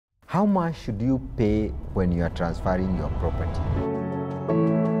How much should you pay when you are transferring your property?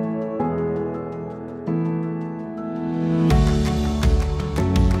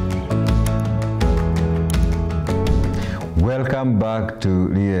 Welcome back to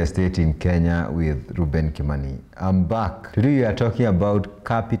Real Estate in Kenya with Reuben Kimani. I'm back. Today we are talking about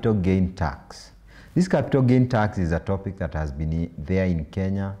capital gain tax. This capital gain tax is a topic that has been there in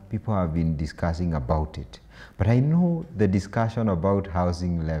Kenya. People have been discussing about it. But I know the discussion about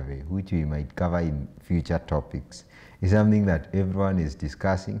housing levy, which we might cover in future topics, is something that everyone is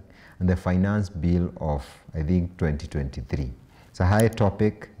discussing, and the finance bill of, I think, 2023. It's a high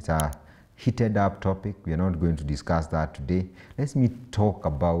topic. It's a heated up topic. We are not going to discuss that today. Let me talk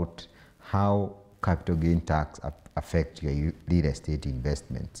about how capital gain tax affect your real estate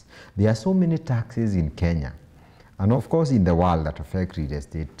investments. There are so many taxes in Kenya, and of course in the world, that affect real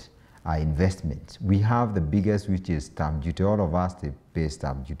estate investments. We have the biggest, which is stamp duty. All of us pay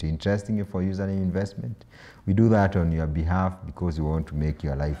stamp duty. Interesting for you as an investment. We do that on your behalf because we want to make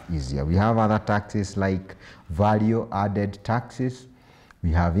your life easier. We have other taxes like value added taxes.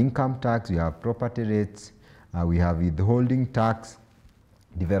 We have income tax, we have property rates, we have withholding tax,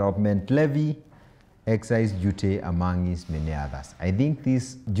 development levy, excise duty, among many others. I think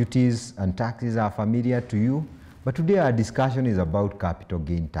these duties and taxes are familiar to you, but today our discussion is about capital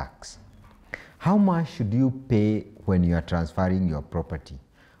gain tax. How much should you pay when you are transferring your property?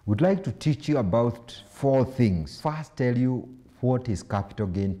 We'd like to teach you about 4 things. First, tell you what is capital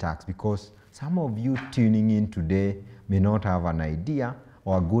gain tax, because some of you tuning in today may not have an idea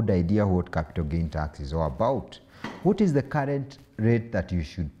or a good idea what capital gain tax is all about. What is the current rate that you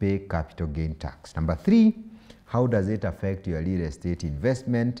should pay capital gain tax? Number 3, how does it affect your real estate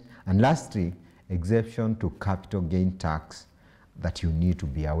investment? And lastly, exemption to capital gain tax that you need to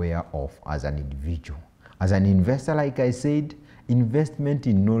be aware of as an individual. As an investor, like I said, investment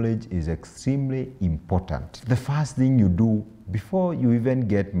in knowledge is extremely important. The first thing you do before you even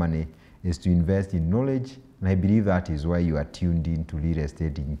get money is to invest in knowledge. And I believe that is why you are tuned in to Real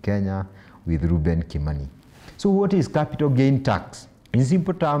Estate in Kenya with Reuben Kimani. So what is capital gain tax? In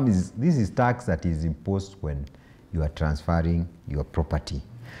simple terms, this is tax that is imposed when you are transferring your property.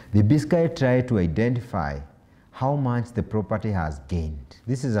 They basically try to identify how much the property has gained.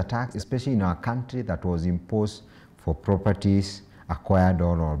 This is a tax, especially in our country, that was imposed for properties acquired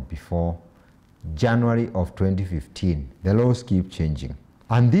on or before January of 2015. The laws keep changing.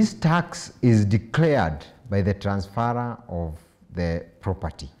 And this tax is declared by the transferor of the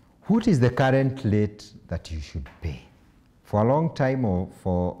property. What is the current rate that you should pay? For a long time, or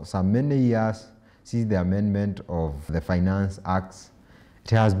for some many years, since the amendment of the Finance Acts,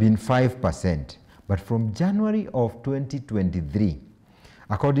 it has been 5%. But from January of 2023,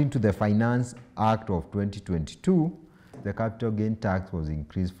 according to the Finance Act of 2022, the capital gain tax was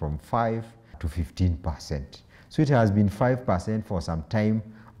increased from 5 to 15%. So it has been 5% for some time,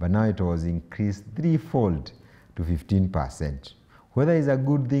 but now it was increased threefold to 15%. Whether it's a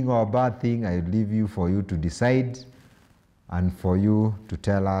good thing or a bad thing, I leave you for you to decide and for you to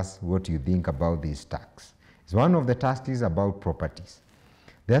tell us what you think about this tax. It's one of the taxes about properties.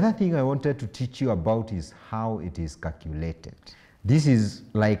 The other thing I wanted to teach you about is how it is calculated. This is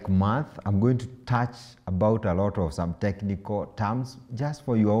like math. I'm going to touch about a lot of some technical terms just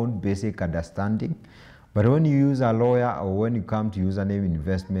for your own basic understanding. But when you use a lawyer or when you come to username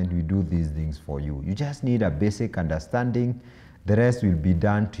investment, we do these things for you. You just need a basic understanding. The rest will be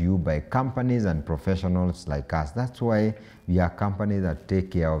done to you by companies and professionals like us. That's why we are companies that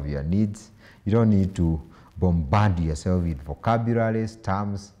take care of your needs. You don't need to bombard yourself with vocabularies,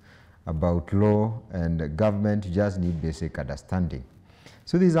 terms about law and government. You just need basic understanding.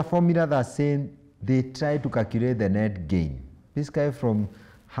 So there's a formula that's saying they try to calculate the net gain. This guy from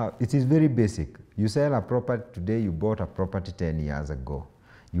how it is very basic. You sell a property today, you bought a property 10 years ago.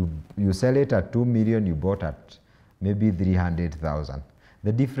 You sell it at 2 million, you bought at maybe 300,000.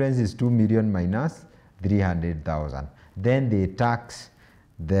 The difference is 2 million minus 300,000. Then they tax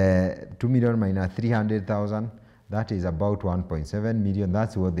the 2 million minus 300,000. That is about 1.7 million.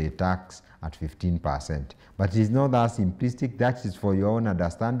 That's what they tax at 15%. But it's not that simplistic. That is for your own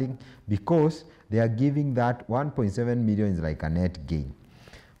understanding, because they are giving that 1.7 million is like a net gain,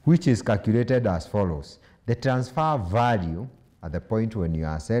 which is calculated as follows. The transfer value at the point when you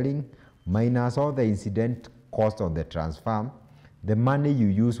are selling minus all the incident cost of the transfer, the money you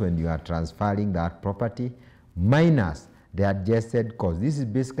use when you are transferring that property, minus the adjusted cost. This is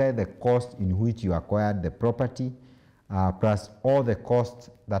basically the cost in which you acquired the property, plus all the costs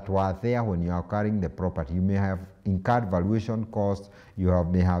that were there when you are acquiring the property. You may have incurred valuation costs,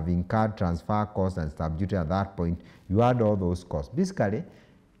 may have incurred transfer costs and stamp duty at that point. You add all those costs. Basically,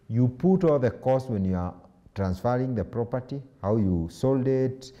 You put all the costs when you are transferring the property, how you sold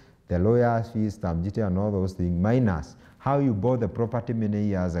it, the lawyer's fees, stamp duty, and all those things, minus how you bought the property many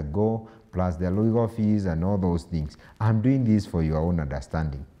years ago, plus the legal fees and all those things. I'm doing this for your own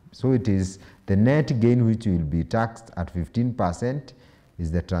understanding. So it is the net gain which will be taxed at 15%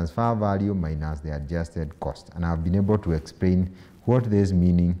 is the transfer value minus the adjusted cost. And I've been able to explain what this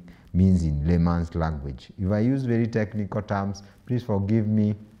means in layman's language. If I use very technical terms, please forgive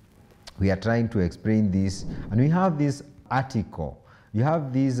me. We are trying to explain this, and we have this article. You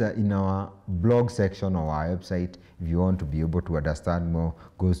have this in our blog section of our website. If you want to be able to understand more,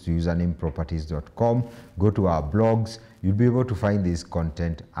 go to usernameproperties.com, go to our blogs. You'll be able to find this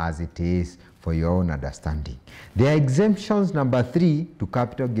content as it is for your own understanding. There are exemptions, number 3, to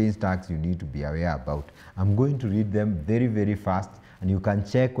capital gains tax you need to be aware about. I'm going to read them very, very fast, and you can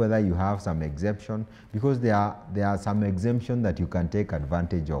check whether you have some exemption, because there are some exemption that you can take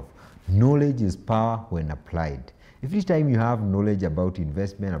advantage of. Knowledge is power when applied. Every time you have knowledge about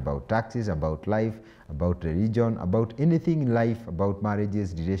investment, about taxes, about life, about religion, about anything in life, about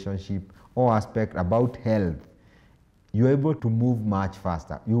marriages, relationship, or aspect, about health, you're able to move much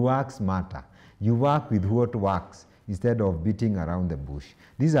faster. You work smarter. You work with what works instead of beating around the bush.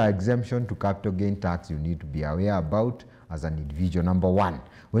 These are exemptions to capital gain tax you need to be aware about as an individual. Number 1,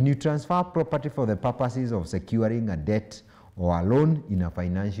 when you transfer property for the purposes of securing a debt or a loan in a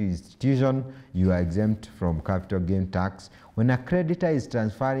financial institution, you are exempt from capital gain tax. When a creditor is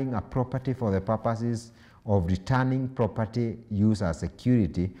transferring a property for the purposes of returning property used as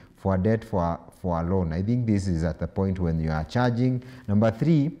security for a debt for a loan, I think this is at the point when you are charging. Number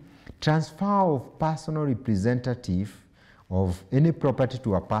 3, transfer of personal representative of any property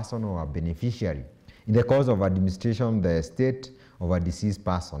to a person or a beneficiary in the course of administration of the estate of a deceased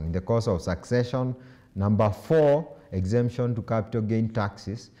person. In the course of succession. Number 4, exemption to capital gain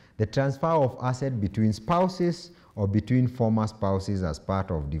taxes, the transfer of asset between spouses or between former spouses as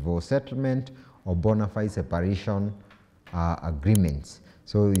part of divorce settlement or bona fide separation agreements.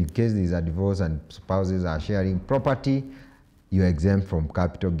 So in case there is a divorce and spouses are sharing property, you are exempt from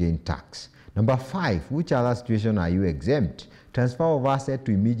capital gain tax. Number 5, which other situation are you exempt? Transfer of asset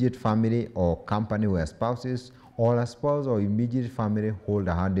to immediate family or company where spouses or a spouse or immediate family hold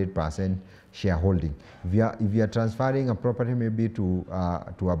 100% shareholding. If you are transferring a property maybe to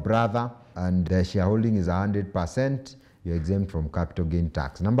a brother and the shareholding is 100%, you're exempt from capital gain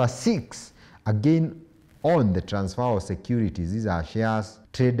tax. Number 6, again on the transfer of securities. These are shares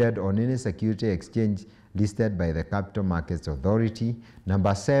traded on any security exchange listed by the Capital Markets Authority.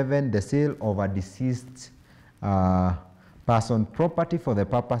 Number 7, the sale of a deceased person property for the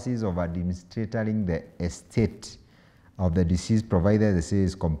purposes of administrating the estate of the deceased, provided the sale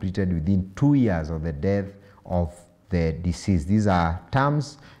is completed within 2 years of the death of the deceased. These are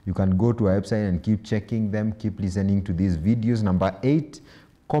terms. You can go to our website and keep checking them, keep listening to these videos. Number 8,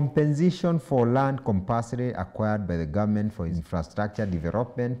 compensation for land compulsory acquired by the government for infrastructure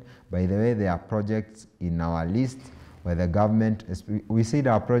development. By the way, there are projects in our list where the government, we see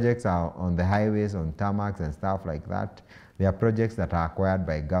our projects are on the highways, on tarmacs and stuff like that. There are projects that are acquired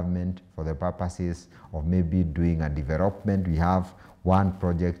by government for the purposes of maybe doing a development. We have one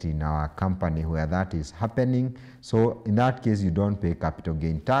project in our company where that is happening. So in that case, you don't pay capital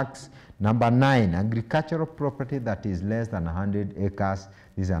gain tax. Number 9, agricultural property that is less than 100 acres.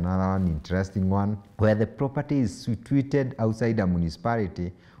 This is another one, interesting one, where the property is situated outside a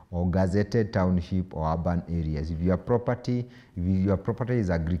municipality or gazetted township or urban areas. If your property is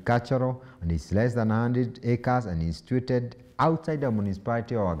agricultural and it's less than 100 acres and is situated outside a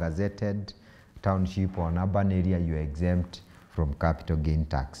municipality or a gazetted township or an urban area, you are exempt from capital gain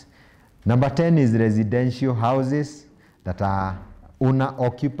tax. Number 10 is residential houses that are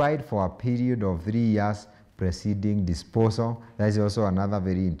owner-occupied for a period of 3 years preceding disposal. That is also another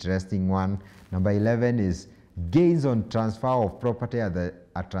very interesting one. Number 11 is gains on transfer of property at a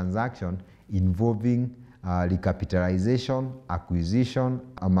transaction involving recapitalization, acquisition,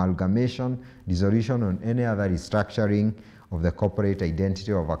 amalgamation, dissolution, or any other restructuring of the corporate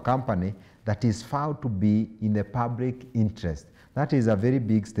identity of a company that is found to be in the public interest. That is a very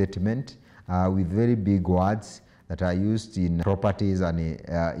big statement with very big words that are used in properties and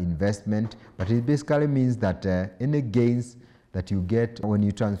investment, but it basically means that any gains that you get when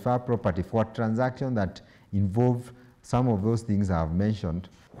you transfer property for a transaction that involve some of those things I have mentioned,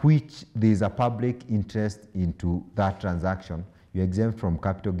 which there is a public interest into that transaction, you're exempt from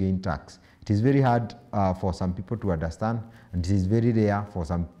capital gain tax. It is very hard for some people to understand, and it is very rare for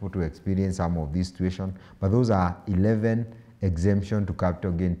some people to experience some of these situations, but those are 11 exemptions to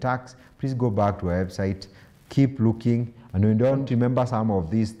capital gain tax. Please go back to our website, keep looking, And when you don't remember some of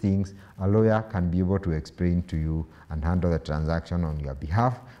these things, a lawyer can be able to explain to you and handle the transaction on your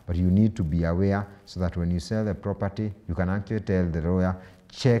behalf, but you need to be aware so that when you sell the property, you can actually tell the lawyer,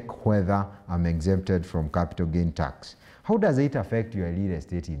 check whether I'm exempted from capital gain tax. How does it affect your real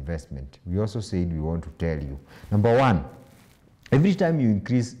estate investment? We also said we want to tell you. Number one, every time you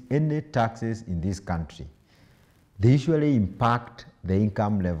increase any taxes in this country, they usually impact the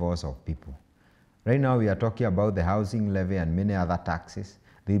income levels of people. Right now we are talking about the housing levy and many other taxes.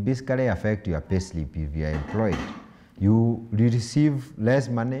 They basically affect your payslip if you are employed. You receive less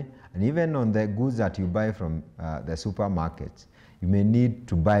money, and even on the goods that you buy from the supermarkets, you may need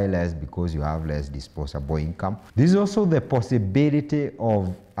to buy less because you have less disposable income. There is also the possibility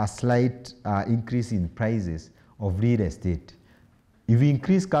of a slight increase in prices of real estate. If you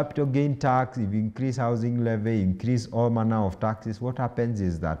increase capital gain tax, if you increase housing levy, increase all manner of taxes, what happens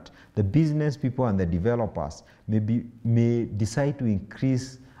is that the business people and the developers may decide to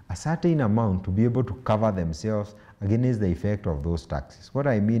increase a certain amount to be able to cover themselves against the effect of those taxes. What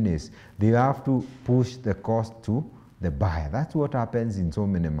I mean is they have to push the cost to the buyer. That's what happens in so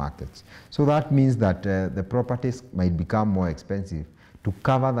many markets. So that means that the properties might become more expensive to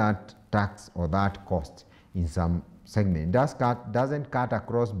cover that tax or that cost in some segment. It doesn't cut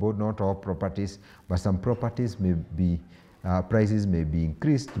across board, not all properties, but some properties may be, prices may be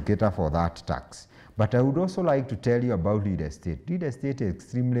increased to cater for that tax. But I would also like to tell you about real estate. Real estate is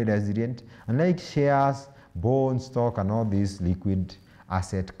extremely resilient, unlike shares, bonds, stock, and all these liquid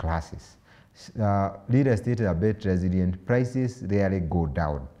asset classes. Real estate is a bit resilient. Prices rarely go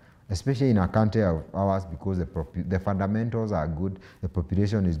down, especially in a country of ours, because the fundamentals are good, the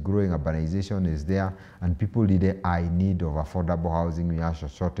population is growing, urbanization is there, and people really are in need of affordable housing. We have a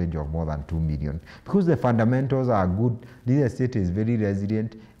shortage of more than 2 million. Because the fundamentals are good, real estate is very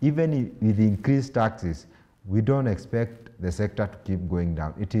resilient. Even with increased taxes, we don't expect the sector to keep going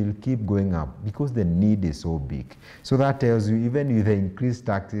down. It will keep going up because the need is so big. So that tells you, even with the increased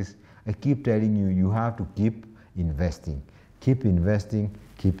taxes, I keep telling you, you have to keep investing. Keep investing,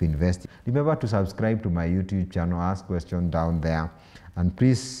 keep investing. Remember to subscribe to my YouTube channel, ask questions down there, and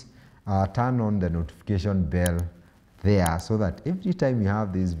please turn on the notification bell there so that every time you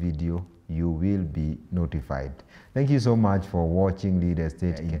have this video, you will be notified. Thank you so much for watching Real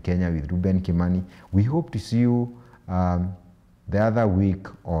Estate in Kenya with Reuben Kimani. We hope to see you the other week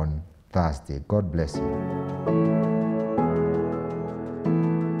on Thursday. God bless you.